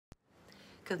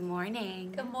Good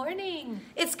morning. Good morning.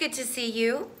 It's good to see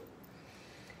you.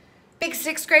 Big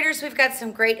sixth graders, we've got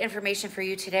some great information for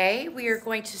you today. We are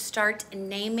going to start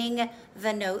naming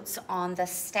the notes on the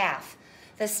staff.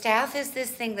 The staff is this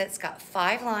thing that's got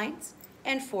 5 lines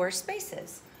and 4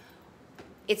 spaces.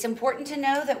 It's important to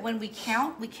know that when we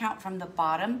count from the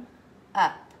bottom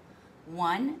up.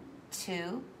 1,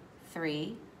 2,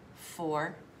 3,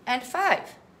 4, and 5.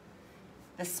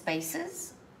 The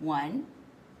spaces, 1,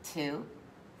 2,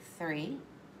 3,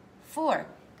 4.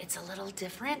 It's a little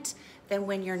different than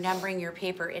when you're numbering your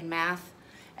paper in math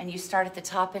and you start at the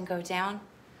top and go down.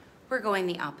 We're going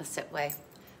the opposite way.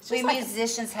 We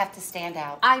musicians have to stand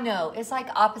out. I know, it's like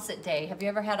opposite day. Have you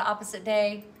ever had opposite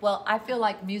day? Well, I feel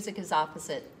like music is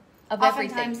opposite of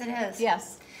everything. Oftentimes it is.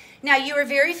 Yes. Now you are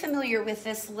very familiar with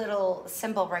this little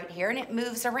symbol right here, and it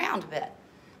moves around a bit.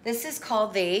 This is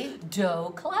called the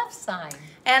Do clef sign.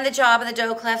 And the job of the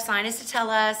do clef sign is to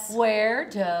tell us where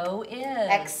do is.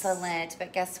 Excellent.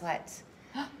 But guess what?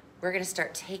 We're going to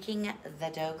start taking the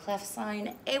do clef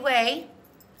sign away.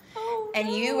 Oh, and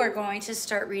you are going to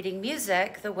start reading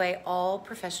music the way all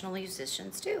professional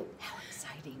musicians do. How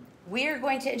exciting. We are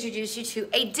going to introduce you to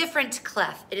a different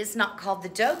clef. It is not called the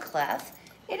do clef.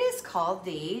 It is called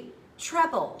the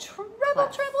treble. Treble,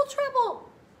 clef. treble, treble.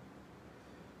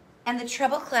 And the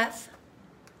treble clef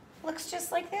looks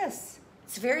just like this.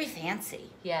 It's very fancy.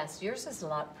 Yes, yours is a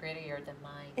lot prettier than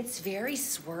mine. It's very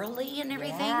swirly and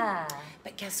everything. Yeah.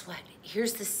 But guess what?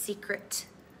 Here's the secret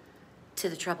to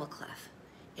the treble clef.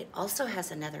 It also has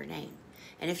another name.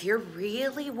 And if you're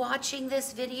really watching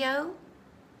this video,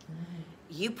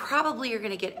 you probably are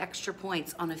going to get extra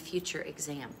points on a future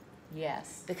exam.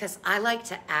 Yes. Because I like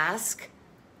to ask,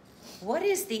 what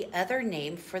is the other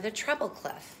name for the treble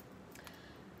clef?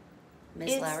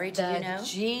 Ms. Lowry, do you know?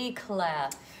 It's the G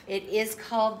clef. It is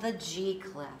called the G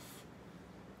clef.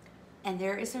 And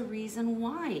there is a reason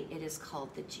why it is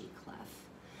called the G clef.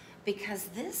 Because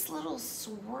this little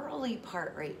swirly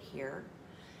part right here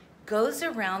goes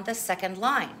around the second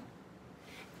line.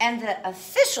 And the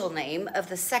official name of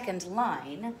the second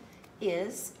line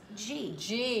is G.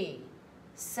 G.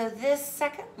 So this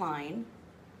second line,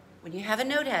 when you have a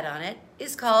note head on it,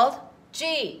 is called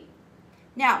G.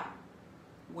 Now,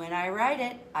 when I write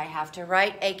it, I have to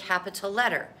write a capital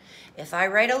letter. If I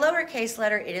write a lowercase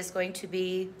letter, it is going to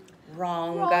be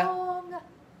wrong. Wrong.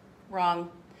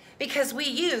 Wrong. Because we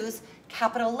use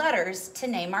capital letters to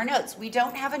name our notes. We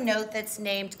don't have a note that's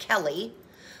named Kelly.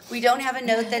 We don't have a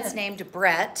note that's named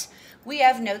Brett. We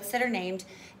have notes that are named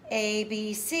A,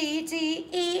 B, C, D,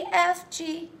 E, F,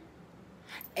 G.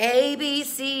 A, B,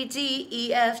 C, D,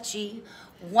 E, F, G.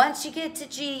 Once you get to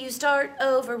G, you start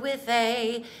over with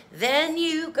A. Then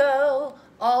you go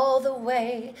all the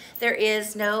way. There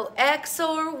is no X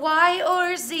or Y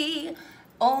or Z.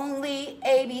 Only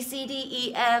A, B, C, D,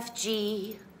 E, F,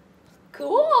 G.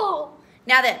 Cool.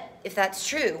 Now then, if that's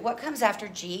true, what comes after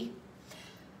G?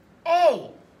 A.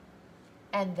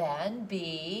 And then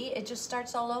B, it just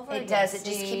starts all over again. It does. It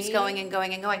just keeps going and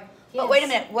going and going. But wait a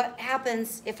minute. What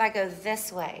happens if I go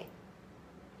this way?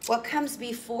 What comes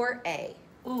before A?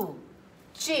 Ooh.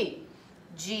 G.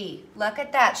 G. Look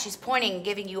at that. She's pointing,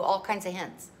 giving you all kinds of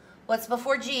hints. What's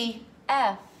before G?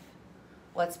 F.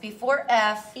 What's before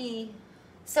F? E.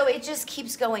 So it just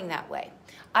keeps going that way.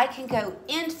 I can go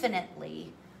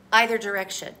infinitely either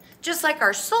direction. Just like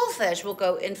our solfege will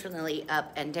go infinitely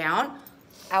up and down,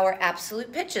 our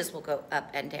absolute pitches will go up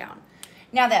and down.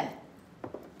 Now then,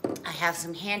 I have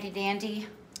some handy dandy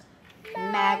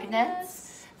magnets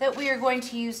that we are going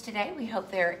to use today. We hope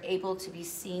they're able to be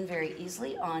seen very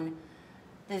easily on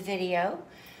the video.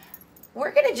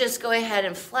 We're going to just go ahead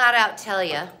and flat out tell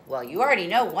you, well, you already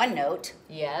know one note.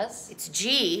 Yes. It's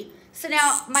G. So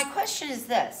now my question is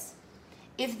this.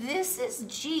 If this is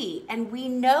G and we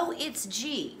know it's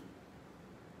G,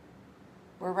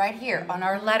 we're right here on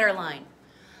our letter line.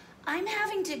 I'm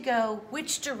having to go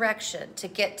which direction to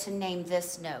get to name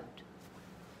this note?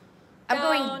 I'm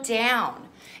going down.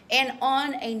 And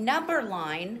on a number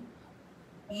line,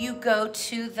 you go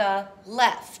to the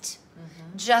left.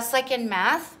 Just like in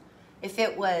math, if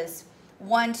it was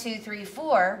 1, 2, 3,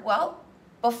 4, well,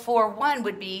 before 1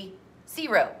 would be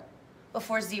 0.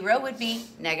 Before 0 would be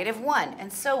 -1,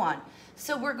 and so on.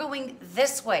 So we're going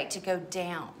this way to go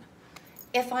down.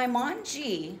 If I'm on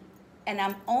G and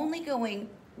I'm only going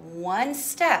one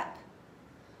step,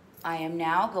 I am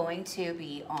now going to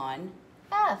be on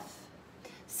F.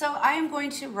 So I am going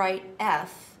to write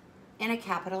F in a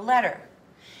capital letter.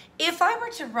 If I were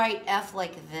to write F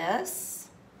like this,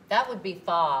 that would be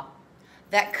fa.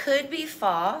 That could be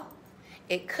fa.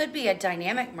 It could be a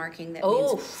dynamic marking that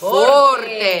Oh, means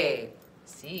forte.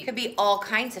 C. Could be all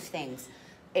kinds of things.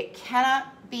 It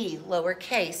cannot be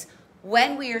lowercase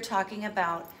when we are talking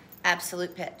about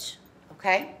absolute pitch,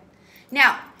 okay?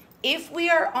 Now, if we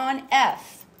are on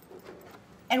F,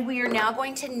 and we are now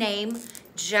going to name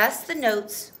just the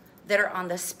notes that are on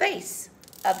the space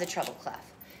of the treble clef.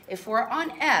 If we're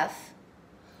on F,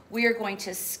 we are going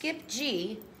to skip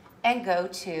G and go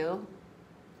to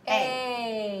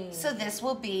A. So this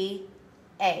will be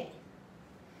A.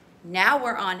 Now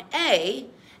we're on A,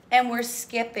 and we're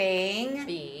skipping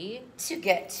B. to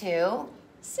get to,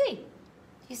 C.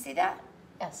 you see that?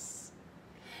 Yes.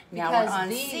 Now Because we're on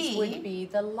these C. would be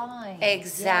the line.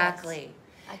 Exactly. Yes.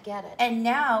 I get it. And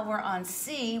now we're on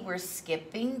C, we're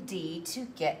skipping D to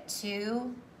get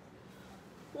to,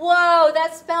 Whoa,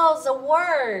 that spells a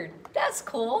word. That's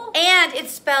cool. and it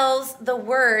spells the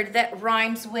word that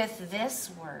rhymes with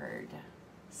this word.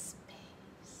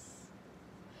 Space.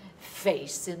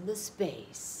 Face in the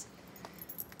space.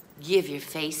 Give your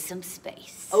face some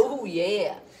space. Oh,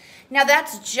 yeah. Now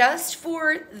that's just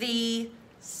for the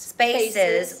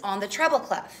spaces Spaces. on the treble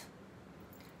clef,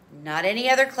 not any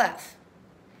other clef.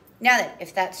 Now then,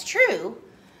 if that's true,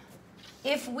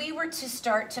 if we were to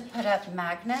start to put up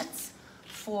magnets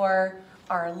for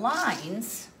our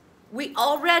lines, we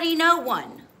already know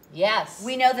one. Yes.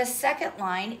 We know the second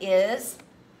line is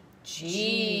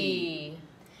G.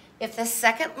 If the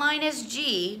second line is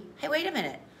G, hey, wait a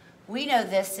minute. We know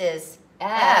this is F.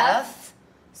 F,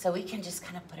 so we can just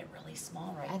kind of put it really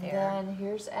small right And there. then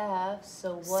here's F.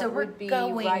 So what So we're would be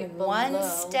going right below? one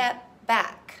step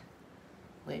back,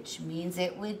 which means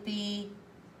it would be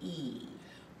E.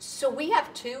 So we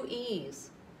have two E's.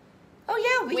 Oh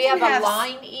yeah, We can have a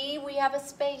line E. We have a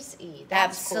space E.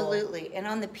 That's cool. Absolutely. And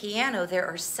on the piano, there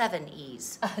are 7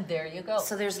 E's. There you go.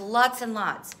 So there's lots and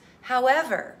lots.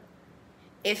 However,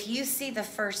 if you see the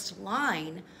first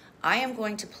line, I am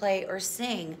going to play or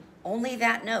sing only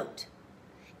that note.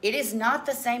 It is not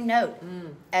the same note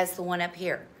as the one up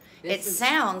here. This It is-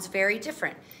 sounds very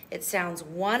different. It sounds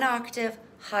 1 octave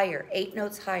higher, 8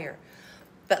 notes higher.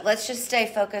 But let's just stay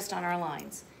focused on our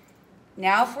lines.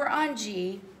 Now if we're on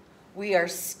G, we are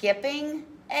skipping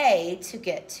A to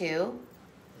get to,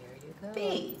 There you go.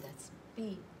 B. That's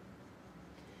B.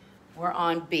 we're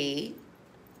on B.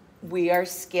 We are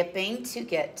skipping to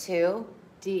get to,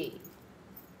 D.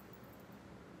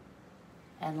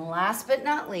 and last but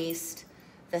not least,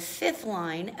 the 5th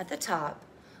line at the top,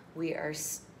 we are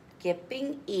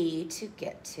skipping E to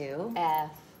get to,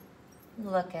 F.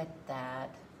 look at that.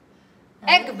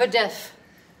 Egbedif.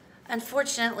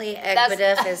 Unfortunately, That's-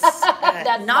 expletive is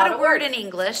That's not a word in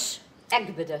English,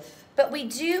 Egbedif. but we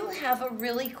do have a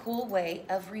really cool way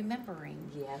of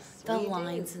remembering Yes, the we do.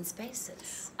 lines and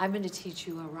spaces. I'm going to teach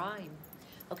you a rhyme.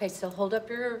 Okay, so hold up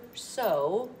your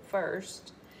so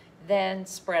first, then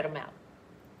spread them out.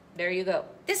 There you go.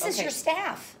 This is Okay. your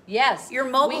staff. Yes. your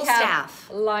mobile we have staff.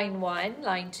 Line 1,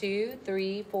 line 2,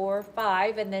 3, 4,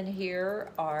 5, and then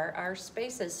here are our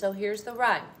spaces. So here's the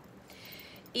rhyme.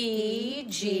 E,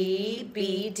 G,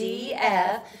 B, D,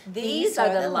 F. These are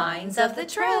the lines of the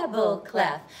treble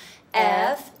clef.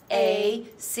 F, A,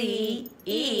 C,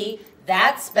 E.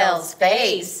 That spells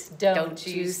face, don't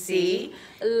you see?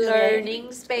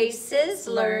 Learning spaces,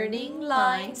 learning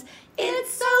lines.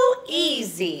 It's so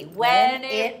easy when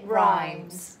it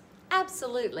rhymes.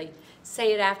 Absolutely.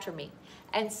 Say it after me.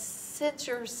 And since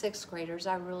you're 6th graders,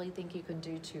 I really think you can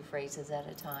do 2 phrases at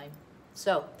a time.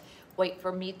 So wait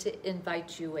for me to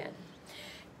invite you in.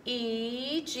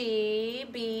 E, G,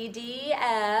 B, D,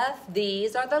 F.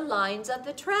 These are the lines of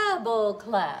the treble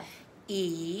clef.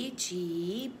 E,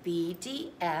 G, B,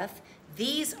 D, F.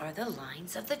 These are the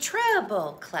lines of the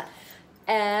treble clef.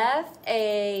 F,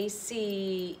 A,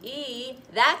 C, E.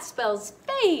 That spells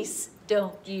face,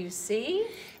 don't you see?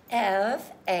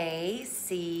 F, A,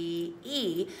 C,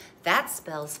 E. That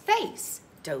spells face,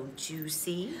 don't you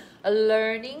see?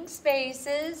 Learning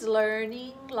spaces,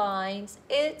 learning lines.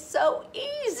 It's so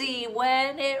easy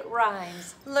when it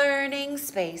rhymes. Learning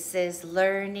spaces,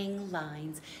 learning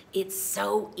lines. It's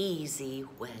so easy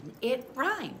when it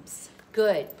rhymes.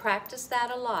 Good. Practice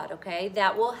that a lot, okay?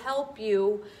 That will help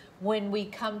you when we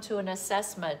come to an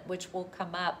assessment, which will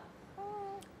come up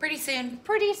Pretty soon.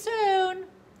 pretty soon,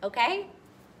 okay?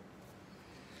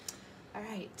 All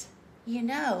right. You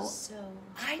know, So,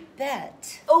 I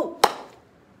bet oh,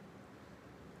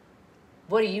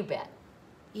 what do you bet?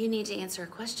 you need to answer a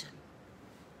question.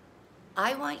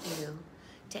 I want you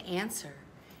to answer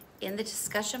in the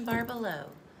discussion bar below.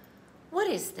 What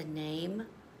is the name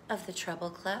of the treble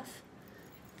clef?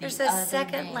 There's The a other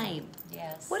second name.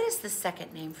 Yes. What is the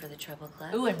second name for the treble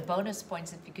clef? Ooh, and bonus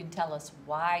points if you can tell us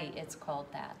why it's called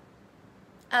that.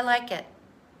 I like it.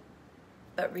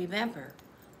 But remember,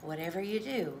 whatever you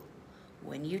do,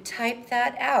 when you type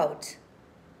that out,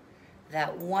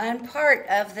 that one part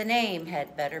of the name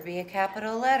had better be a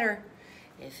capital letter.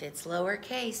 If it's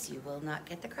lowercase, you will not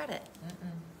get the credit.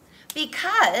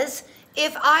 Because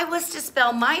if I was to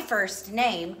spell my first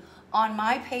name on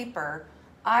my paper,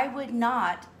 I would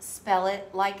not spell it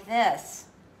like this.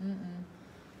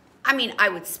 I mean, I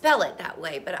would spell it that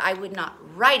way, but I would not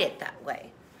write it that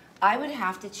way. I would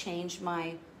have to change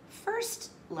my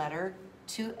first letter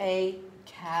to a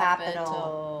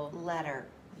capital letter.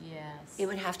 Yes. It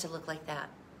would have to look like that.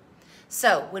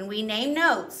 So when we name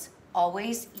notes,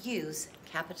 always use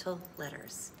capital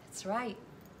letters. That's right.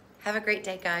 Have a great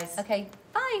day, guys. Okay,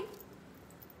 bye.